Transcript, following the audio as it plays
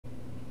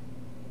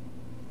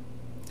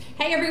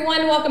Hey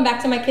everyone, welcome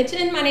back to my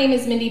kitchen. My name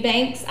is Mindy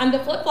Banks. I'm the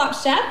Flip Flop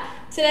Chef.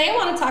 Today I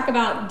want to talk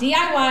about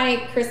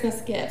DIY Christmas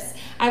gifts.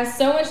 I have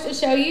so much to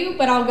show you,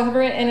 but I'll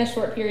cover it in a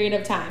short period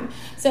of time.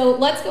 So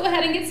let's go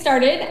ahead and get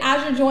started.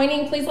 As you're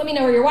joining, please let me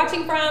know where you're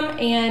watching from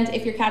and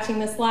if you're catching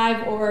this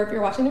live or if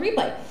you're watching the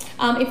replay.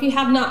 If you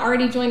have not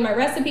already joined my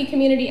recipe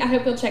community, I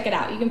hope you'll check it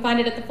out. You can find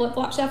it at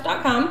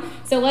theflipflopchef.com.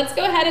 So let's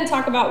go ahead and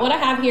talk about what I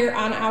have here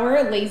on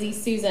our Lazy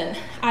Susan.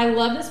 I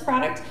love this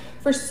product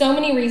for so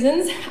many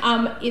reasons.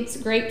 It's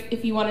great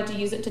if you wanted to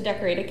use it to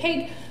decorate a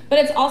cake, but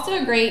it's also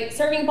a great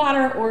serving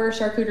platter or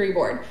charcuterie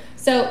board.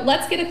 So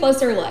let's get a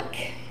closer look.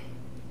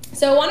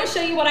 So I want to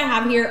show you what I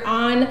have here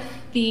on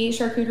the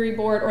charcuterie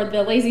board, or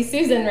the Lazy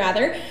Susan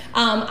rather.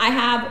 I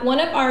have one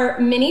of our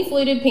mini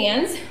fluted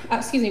pans,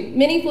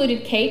 mini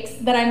fluted cakes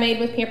that I made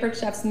with Pampered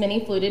Chef's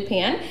mini fluted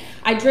pan.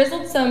 I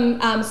drizzled some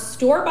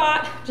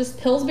store-bought, just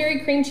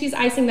Pillsbury cream cheese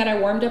icing that I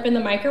warmed up in the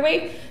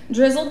microwave,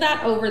 drizzled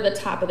that over the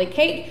top of the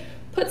cake,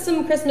 put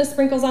some Christmas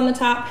sprinkles on the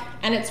top,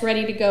 and it's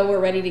ready to go. We're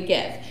ready to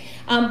give.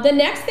 The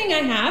next thing I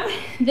have,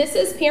 this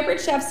is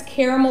Pampered Chef's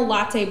caramel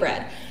latte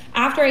bread.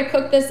 After I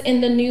cooked this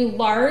in the new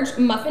large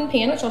muffin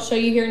pan, which I'll show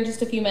you here in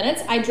just a few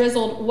minutes, I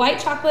drizzled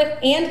white chocolate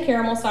and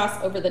caramel sauce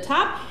over the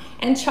top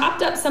and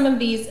chopped up some of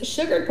these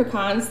sugared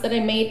pecans that I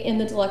made in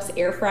the deluxe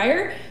air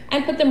fryer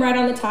and put them right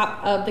on the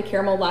top of the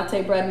caramel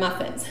latte bread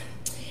muffins.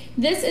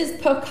 This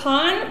is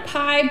pecan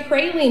pie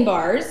praline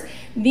bars.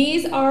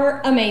 These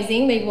are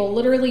amazing. They will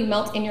literally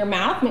melt in your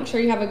mouth. Make sure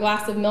you have a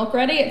glass of milk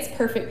ready. It's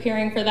perfect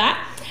pairing for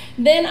that.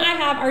 Then I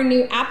have our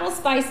new apple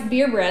spice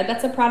beer bread.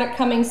 That's a product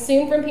coming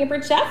soon from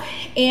Pampered Chef.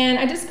 And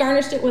I just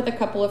garnished it with a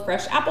couple of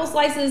fresh apple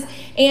slices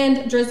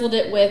and drizzled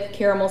it with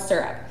caramel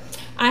syrup.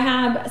 I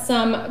have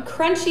some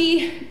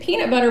crunchy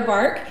peanut butter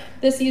bark.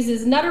 This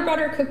uses Nutter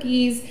Butter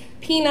cookies,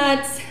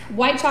 peanuts,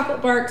 white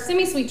chocolate bark,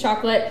 semi-sweet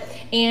chocolate,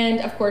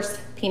 and of course,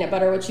 peanut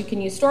butter, which you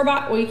can use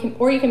store-bought, or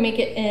you can make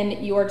it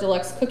in your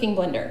deluxe cooking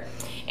blender.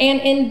 And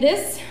in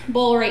this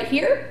bowl right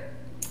here,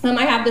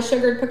 I have the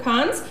sugared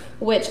pecans,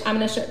 which I'm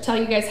going to tell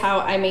you guys how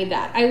I made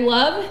that. I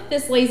love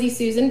this Lazy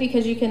Susan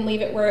because you can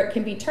leave it where it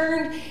can be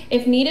turned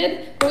if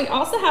needed. But we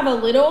also have a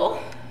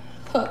little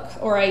hook,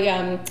 or a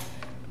I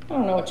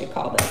don't know what you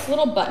call this,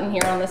 little button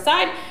here on the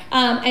side,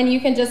 and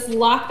you can just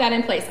lock that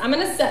in place. I'm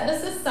going to set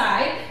this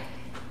aside.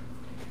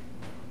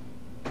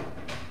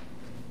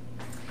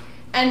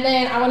 And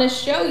then I want to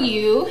show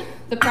you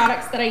the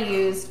products that I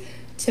used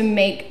to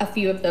make a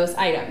few of those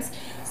items.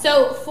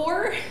 So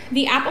for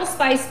the apple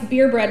spice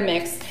beer bread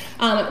mix,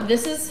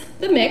 this is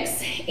the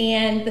mix,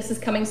 and this is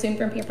coming soon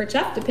from Pampered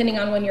Chef. Depending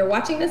on when you're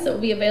watching this, it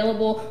will be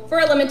available for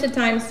a limited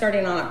time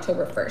starting on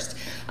October 1st.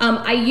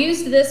 I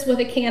used this with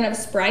a can of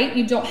Sprite.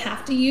 You don't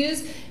have to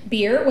use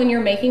beer when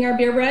you're making our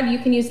beer bread. You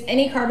can use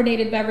any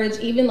carbonated beverage,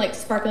 even like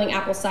sparkling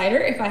apple cider.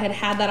 If I had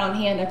had that on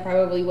hand, I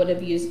probably would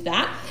have used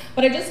that.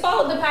 But I just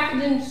followed the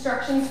packaging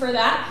instructions for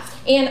that,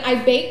 and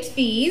I baked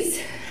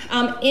these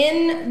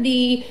in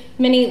the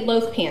mini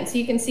loaf pan. So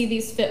you can see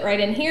these fit right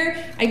in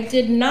here. I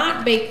did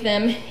not bake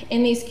them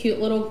in these cute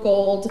little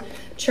gold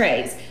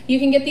trays. You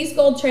can get these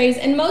gold trays,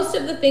 and most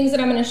of the things that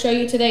I'm going to show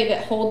you today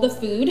that hold the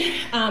food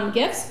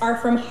gifts are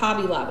from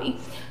Hobby Lobby.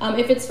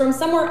 If it's from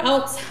somewhere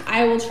else,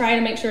 I will try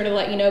to make sure to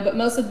let you know, but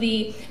most of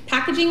the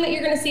packaging that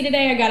you're going to see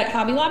today, I got at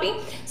Hobby Lobby.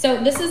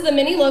 So this is the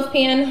mini loaf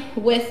pan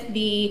with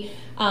the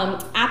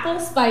apple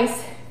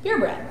spice beer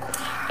bread.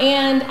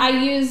 And I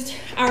used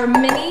our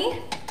mini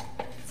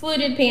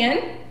fluted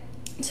pan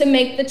to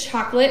make the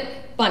chocolate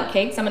bundt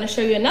cakes. I'm going to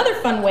show you another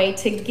fun way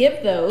to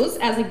give those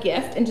as a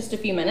gift in just a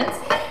few minutes.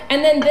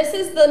 And then this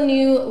is the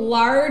new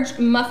large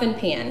muffin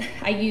pan.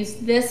 I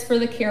used this for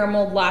the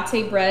caramel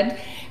latte bread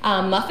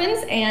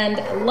muffins,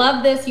 and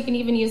love this. You can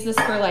even use this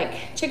for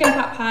like chicken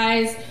pot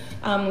pies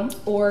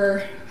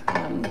or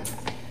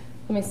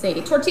let me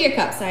see, tortilla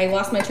cups. I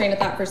lost my train of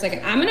thought for a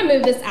second. I'm going to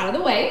move this out of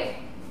the way.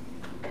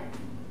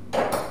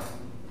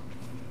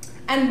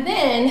 And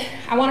then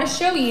I want to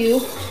tell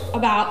you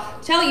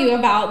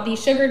about the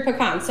sugared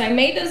pecans. So I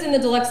made those in the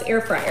deluxe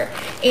air fryer,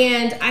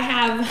 and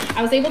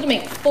I was able to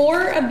make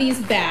 4 of these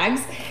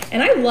bags,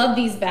 and I love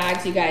these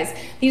bags, you guys.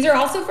 These are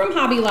also from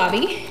Hobby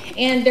Lobby,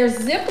 and they're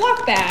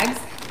Ziploc bags,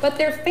 but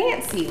they're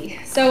fancy.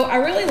 So I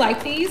really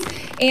like these,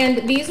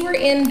 and these were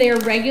in their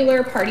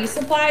regular party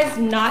supplies,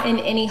 not in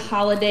any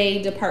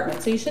holiday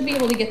department. So you should be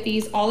able to get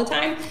these all the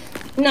time,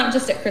 not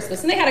just at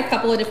Christmas. And they had a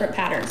couple of different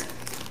patterns.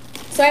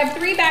 So I have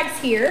 3 bags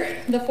here.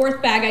 The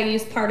 4th bag, I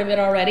used part of it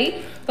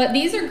already, but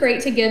these are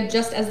great to give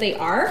just as they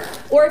are.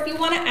 Or if you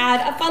want to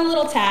add a fun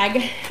little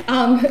tag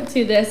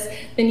to this,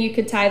 then you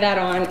could tie that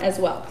on as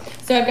well.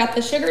 So I've got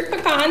the sugared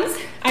pecans.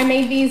 I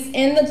made these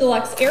in the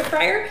deluxe air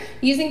fryer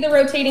using the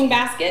rotating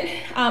basket.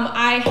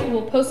 I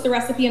will post the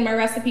recipe in my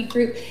recipe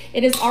group.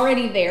 It is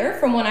already there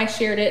from when I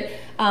shared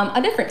it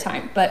a different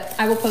time, but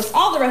I will post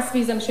all the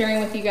recipes I'm sharing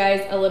with you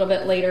guys a little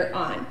bit later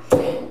on.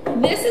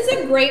 This is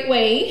a great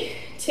way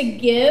to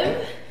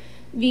give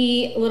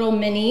the little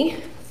mini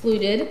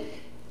fluted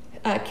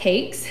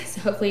cakes.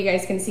 So hopefully you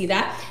guys can see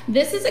that.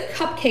 This is a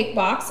cupcake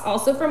box,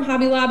 also from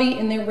Hobby Lobby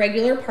in their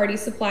regular party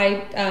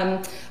supply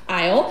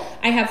aisle.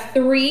 I have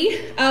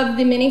 3 of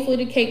the mini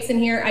fluted cakes in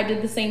here. I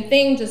did the same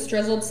thing, just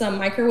drizzled some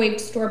microwaved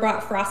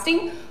store-bought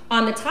frosting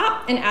on the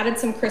top and added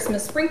some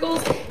Christmas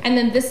sprinkles. And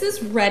then this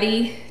is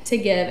ready to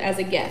give as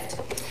a gift.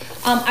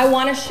 I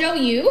want to show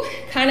you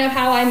kind of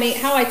how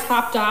I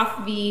topped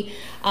off the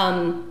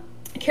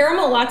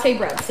caramel latte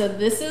bread. So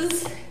this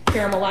is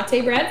caramel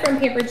latte bread from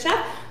Pampered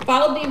Chef.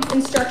 Followed the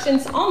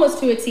instructions almost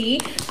to a T.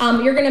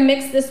 You're gonna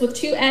mix this with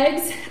 2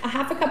 eggs, a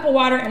half a cup of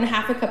water, and a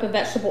half a cup of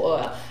vegetable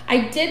oil. I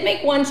did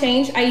make one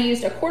change. I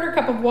used a 1/4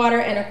 cup of water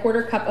and a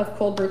 1/4 cup of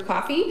cold brew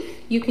coffee.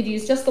 You could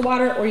use just the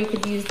water, or you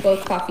could use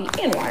both coffee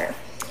and water.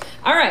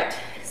 All right,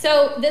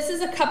 so this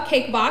is a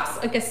cupcake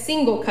box, like a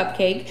single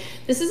cupcake.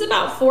 This is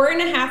about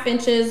 4.5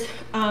 inches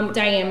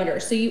diameter.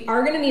 So you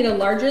are gonna need a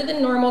larger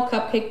than normal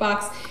cupcake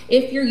box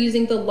if you're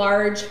using the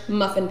large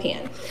muffin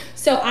pan.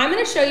 So I'm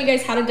gonna show you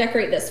guys how to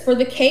decorate this. For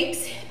the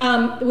cakes,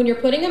 when you're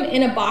putting them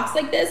in a box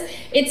like this,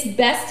 it's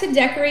best to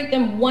decorate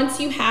them once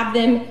you have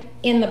them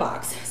in the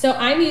box. So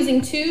I'm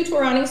using 2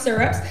 Torani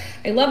syrups.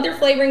 I love their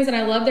flavorings and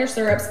I love their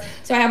syrups.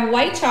 So I have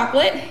white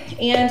chocolate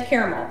and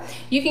caramel.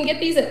 You can get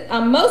these at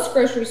most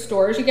grocery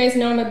stores. You guys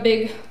know I'm a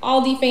big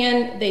Aldi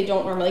fan. They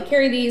don't normally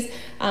carry these,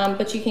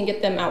 but you can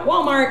get them at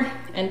Walmart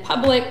and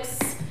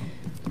Publix.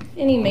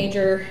 Any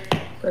major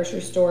grocery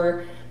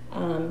store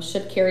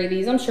should carry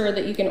these. I'm sure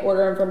that you can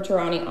order them from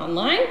Torani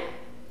online.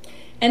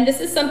 And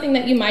this is something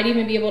that you might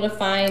even be able to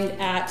find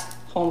at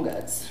Home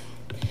Goods.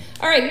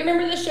 All right, you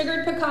remember the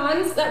sugared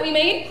pecans that we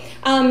made?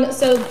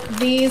 So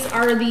these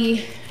are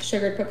the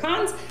sugared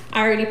pecans.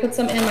 I already put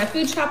some in my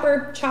food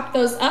chopper, chopped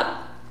those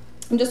up.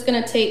 I'm just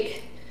gonna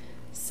take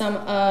some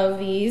of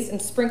these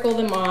and sprinkle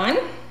them on.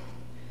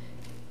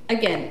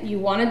 Again, you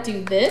wanna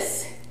do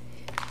this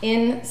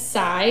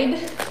inside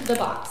the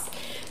box.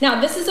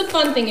 Now, this is a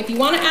fun thing. If you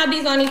wanna add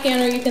these on, you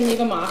can, or you can leave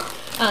them off.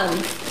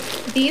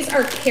 These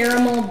are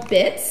caramel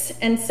bits,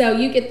 and so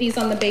you get these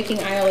on the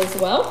baking aisle as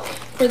well.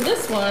 For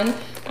this one,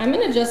 I'm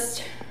gonna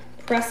just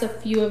press a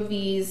few of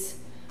these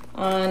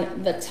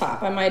on the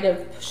top. I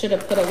should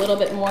have put a little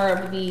bit more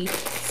of the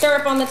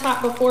syrup on the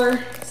top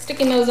before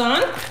sticking those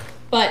on,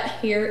 but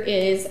here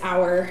is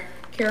our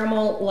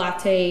caramel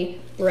latte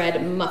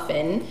bread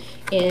muffin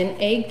in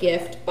a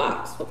gift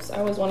box. Whoops, I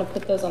always want to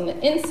put those on the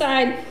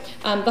inside.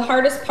 The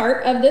hardest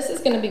part of this is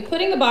going to be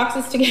putting the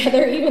boxes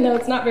together, even though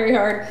it's not very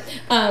hard,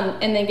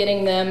 and then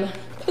getting them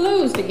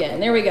closed again.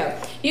 There we go.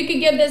 You could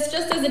give this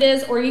just as it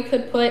is, or you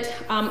could put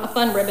a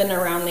fun ribbon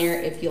around there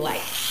if you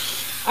like.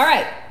 All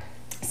right,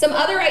 some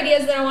other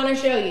ideas that I want to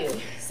show you.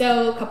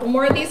 So a couple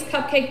more of these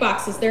cupcake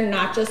boxes. They're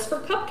not just for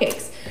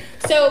cupcakes.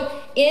 So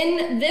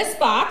in this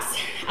box,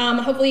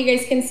 hopefully you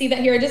guys can see that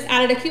here, I just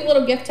added a cute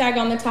little gift tag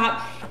on the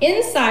top.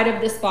 Inside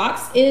of this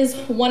box is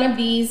one of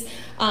these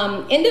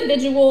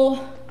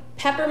individual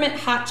peppermint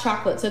hot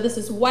chocolate. So this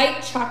is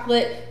white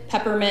chocolate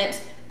peppermint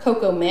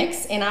cocoa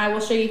mix, and I will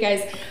show you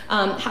guys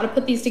how to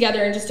put these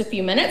together in just a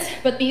few minutes,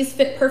 but these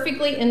fit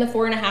perfectly in the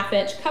 4.5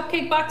 inch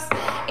cupcake box,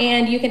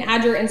 and you can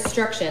add your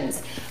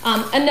instructions.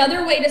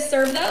 Another way to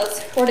serve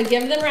those, or to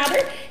give them rather,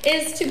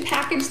 is to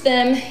package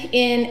them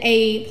in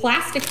a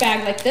plastic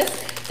bag like this.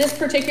 This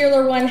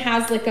particular one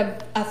has like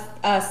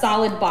a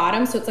solid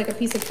bottom, so it's like a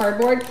piece of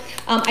cardboard.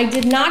 I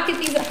did not get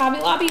these at Hobby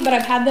Lobby, but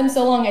I've had them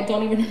so long I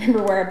don't even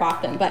remember where I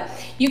bought them, but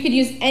you could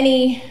use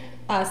any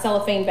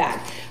cellophane bag.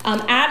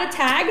 Add a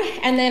tag,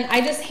 and then I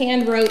just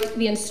hand wrote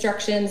the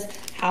instructions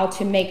how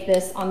to make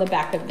this on the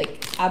back of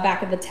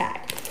the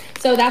tag.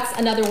 So that's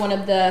another one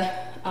of the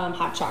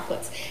hot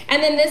chocolates.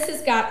 And then this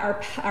has got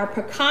our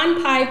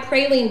pecan pie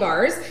praline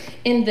bars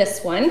in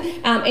this one.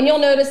 And you'll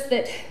notice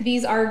that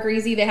these are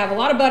greasy. They have a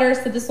lot of butter,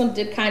 so this one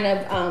did kind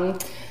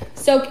of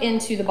soak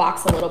into the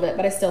box a little bit,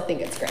 but I still think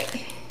it's great.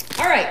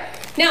 All right.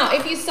 Now,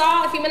 if you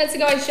saw a few minutes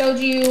ago, I showed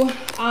you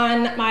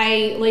on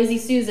my Lazy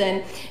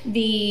Susan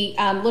the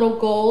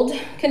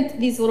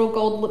these little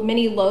gold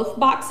mini loaf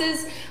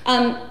boxes.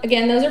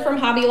 Again, those are from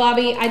Hobby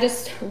Lobby. I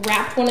just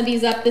wrapped one of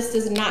these up. This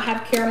does not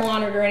have caramel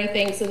on it or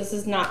anything, so this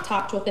is not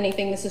topped with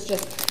anything. This is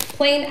just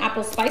plain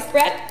apple spice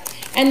bread.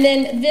 And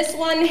then this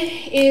one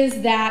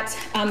is that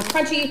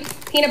crunchy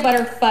peanut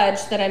butter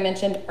fudge that I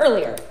mentioned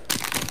earlier.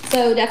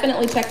 So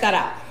definitely check that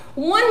out.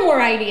 One more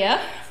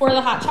idea for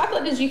the hot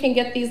chocolate is you can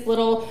get these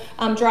little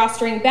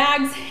drawstring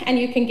bags, and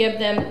you can give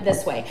them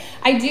this way.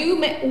 I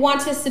do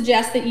want to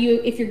suggest that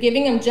if you're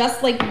giving them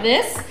just like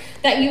this,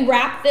 that you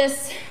wrap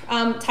this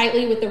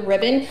tightly with a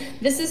ribbon.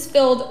 This is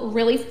filled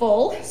really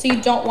full, so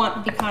you don't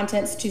want the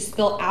contents to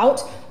spill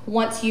out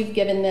once you've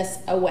given this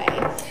away.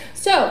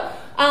 So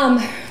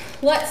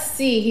let's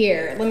see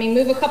here. Let me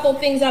move a couple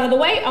things out of the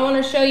way. I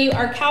want to show you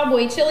our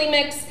cowboy chili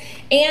mix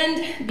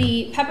and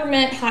the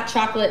peppermint hot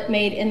chocolate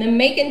made in the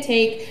Make and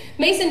Take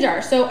mason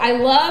jar. So I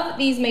love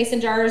these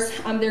mason jars.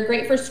 They're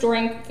great for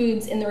storing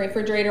foods in the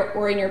refrigerator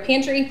or in your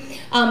pantry,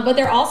 but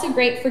they're also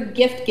great for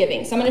gift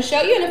giving. So I'm gonna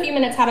show you in a few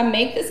minutes how to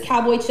make this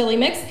cowboy chili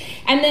mix.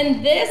 And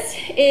then this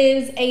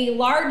is a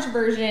large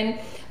version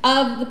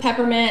of the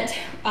peppermint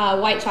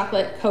white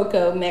chocolate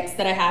cocoa mix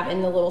that I have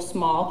in the little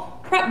small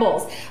prep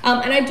bowls.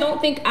 And I don't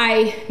think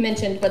I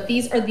mentioned, but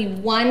these are the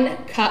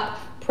 1 cup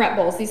prep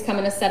bowls. These come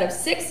in a set of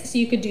 6, so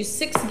you could do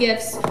 6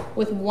 gifts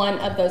with one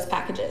of those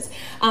packages.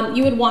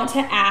 You would want to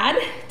add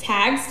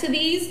tags to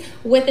these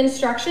with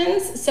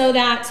instructions so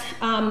that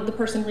the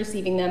person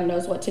receiving them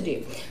knows what to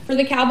do. For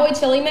the cowboy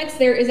chili mix,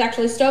 there is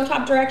actually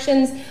stovetop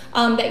directions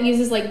that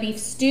uses like beef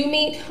stew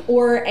meat,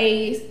 or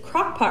a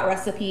crock pot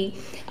recipe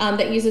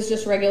that uses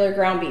just regular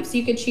ground beef. So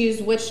you could choose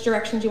which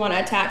directions you want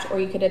to attach, or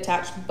you could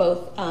attach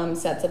both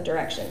sets of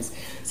directions.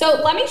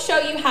 So let me show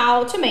you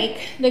how to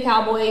make the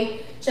cowboy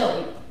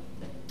chili.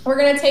 We're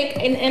gonna take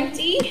an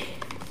empty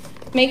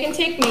make and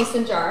take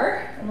mason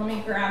jar, and let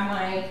me grab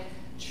my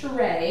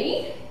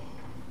tray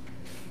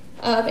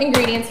of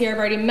ingredients here. I've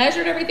already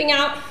measured everything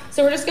out.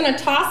 So we're just gonna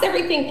toss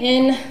everything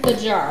in the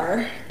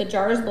jar. The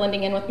jar is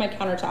blending in with my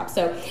countertop.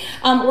 So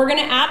we're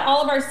gonna add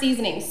all of our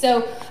seasonings.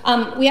 So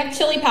we have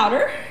chili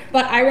powder,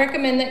 but I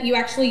recommend that you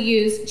actually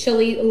use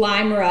chili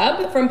lime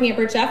rub from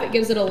Pampered Chef. It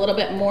gives it a little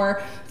bit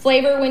more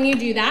flavor when you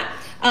do that.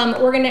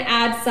 We're gonna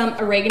add some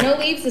oregano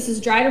leaves. This is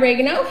dried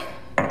oregano,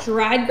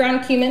 dried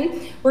ground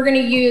cumin. We're gonna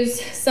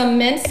use some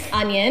minced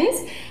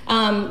onions.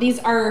 These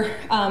are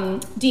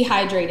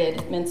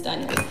dehydrated minced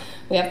onions.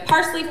 We have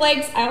parsley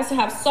flakes. I also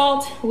have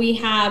salt. We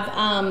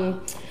have,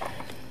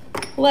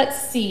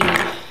 let's see.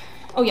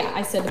 Oh yeah,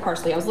 I said the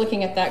parsley. I was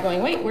looking at that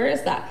going, wait, where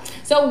is that?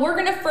 So we're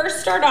gonna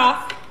first start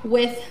off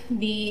with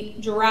the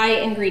dry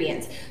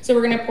ingredients. So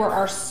we're gonna pour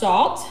our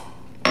salt,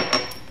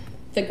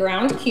 the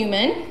ground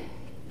cumin,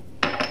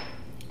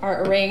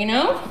 our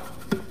oregano,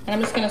 and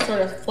I'm just gonna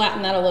sort of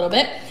flatten that a little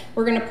bit.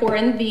 We're gonna pour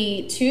in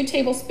the 2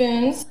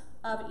 tablespoons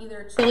of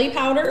either chili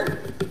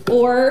powder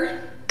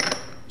or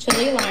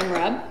chili lime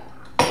rub.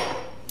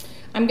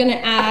 I'm gonna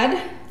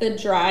add the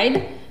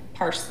dried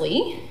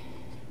parsley.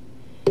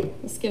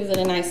 This gives it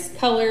a nice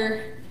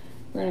color.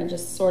 We're gonna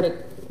just sort of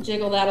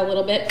jiggle that a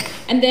little bit.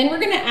 And then we're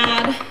gonna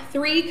add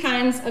 3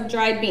 kinds of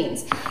dried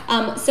beans.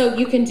 So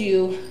you can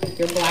do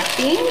your black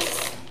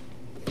beans.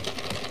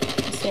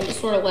 So I'm just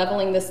sort of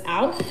leveling this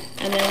out.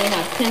 And then we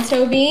have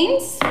pinto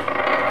beans,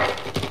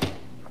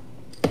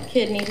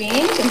 kidney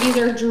beans, and these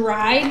are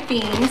dried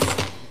beans,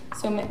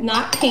 so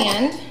not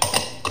canned.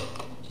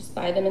 Just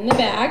buy them in the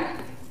bag.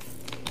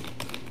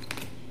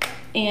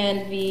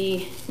 And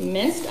the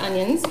minced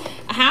onions,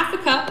 a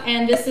 1/2 cup,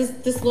 and this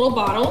little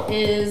bottle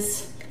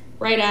is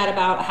right at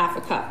about a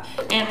 1/2 cup.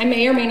 And I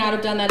may or may not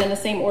have done that in the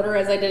same order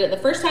as I did it the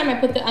first time. I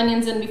put the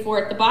onions in before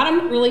at the bottom.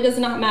 It really does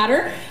not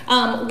matter.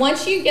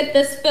 Once you get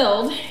this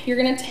filled, you're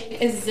gonna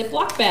take a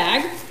Ziploc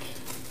bag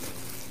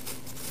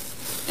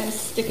and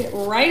stick it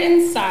right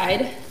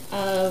inside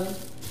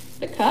of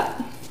the cup.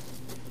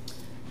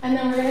 And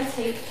then we're gonna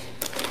take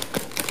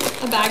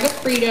a bag of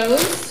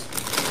Fritos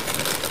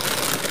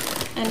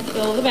and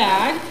fill the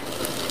bag.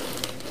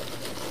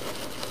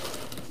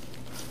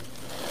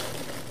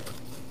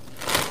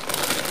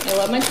 I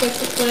love my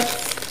Twisted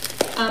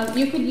Clips.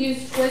 You could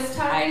use twist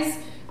ties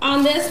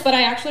on this, but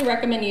I actually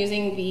recommend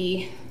using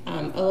the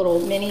a little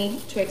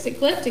mini Twisted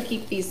Clip to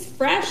keep these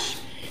fresh.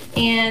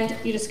 And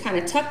you just kind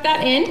of tuck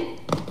that in,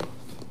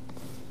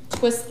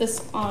 twist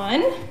this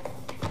on.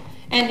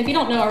 And if you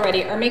don't know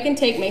already, our make and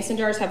take mason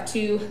jars have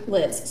 2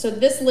 lids. So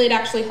this lid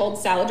actually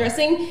holds salad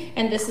dressing,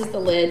 and this is the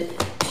lid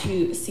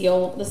to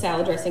seal the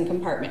salad dressing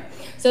compartment.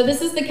 So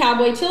this is the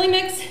cowboy chili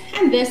mix,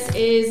 and this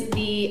is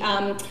the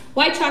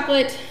white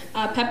chocolate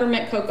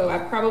peppermint cocoa.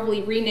 I've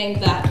probably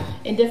renamed that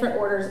in different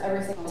orders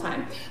every single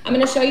time. I'm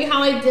gonna show you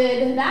how I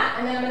did that,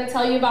 and then I'm gonna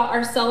tell you about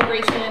our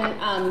celebration,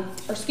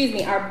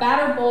 our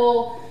batter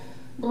bowl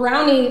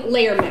brownie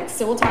layer mix.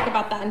 So we'll talk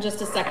about that in just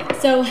a second.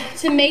 So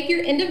to make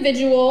your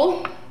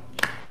individual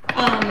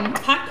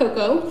hot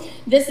cocoa,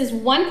 this is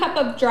 1 cup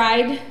of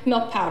dried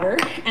milk powder,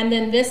 and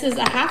then this is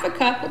a 1/2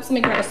 cup. Oops, let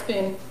me grab a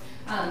spoon.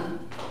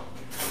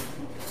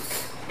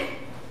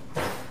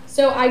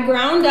 So I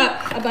ground up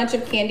a bunch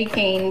of candy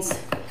canes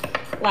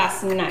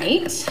last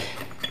night,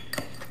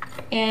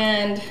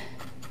 and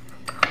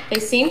they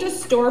seem to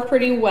store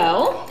pretty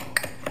well.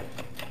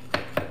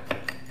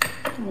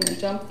 I'm gonna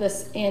dump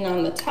this in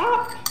on the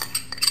top.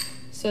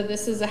 So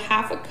this is a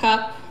 1/2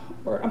 cup,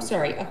 or I'm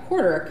sorry, a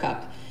 1/4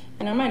 cup.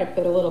 And I might have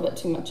put a little bit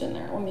too much in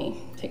there. Let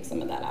me take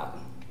some of that out.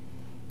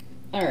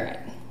 All right,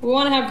 we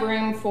wanna have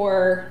room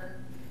for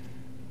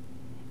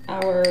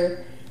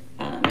our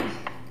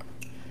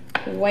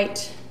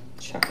white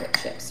chocolate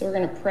chips. So we're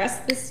gonna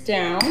press this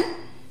down.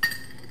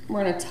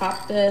 We're gonna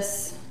top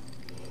this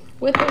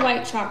with the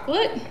white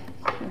chocolate.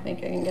 I think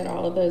I can get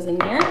all of those in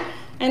there.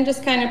 And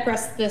just kind of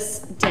press this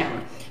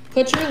down.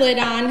 Put your lid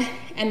on,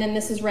 and then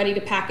this is ready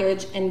to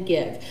package and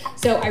give.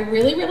 So I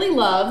really, really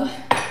love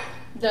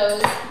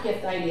those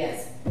gift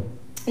ideas.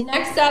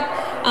 Next up,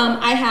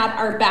 I have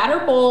our batter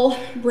bowl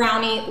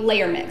brownie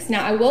layer mix.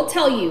 Now I will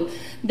tell you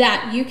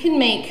that you can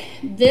make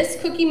this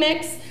cookie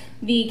mix,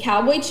 the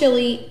cowboy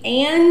chili,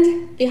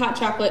 and the hot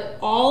chocolate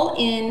all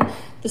in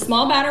the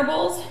small batter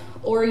bowls,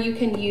 or you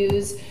can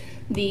use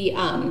the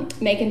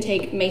make and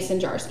take mason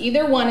jars.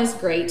 Either one is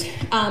great.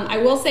 I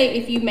will say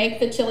if you make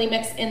the chili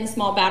mix in the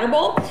small batter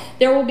bowl,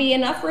 there will be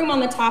enough room on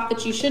the top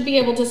that you should be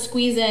able to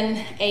squeeze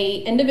in a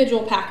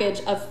individual package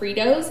of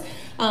Fritos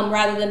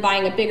rather than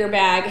buying a bigger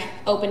bag,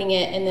 opening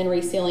it, and then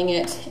resealing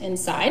it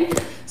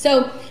inside.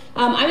 So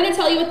I'm going to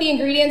tell you what the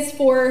ingredients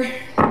for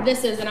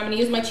this is, and I'm going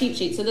to use my cheat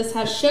sheet. So this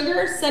has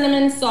sugar,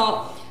 cinnamon,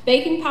 salt,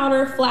 baking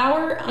powder,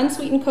 flour,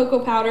 unsweetened cocoa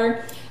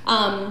powder,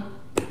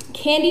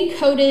 candy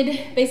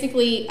coated,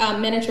 basically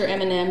miniature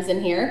M&Ms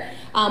in here,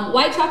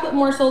 white chocolate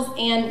morsels,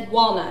 and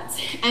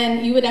walnuts.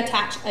 And you would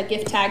attach a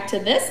gift tag to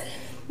this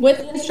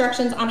with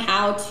instructions on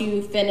how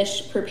to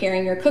finish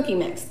preparing your cookie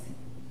mix.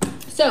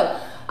 So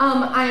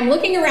I'm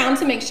looking around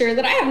to make sure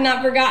that I have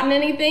not forgotten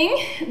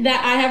anything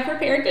that I have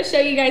prepared to show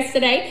you guys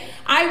today.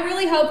 I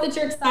really hope that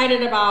you're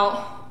excited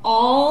about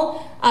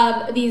all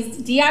of these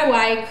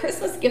DIY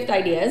Christmas gift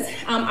ideas.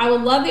 I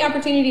would love the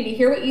opportunity to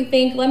hear what you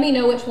think. Let me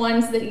know which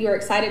ones that you're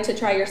excited to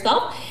try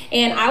yourself,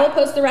 and I will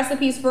post the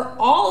recipes for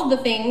all of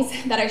the things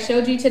that I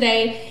showed you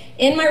today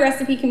in my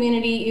recipe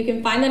community. You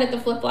can find that at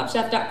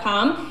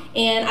theflipflopchef.com,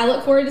 and I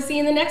look forward to seeing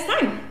you the next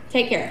time.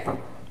 Take care.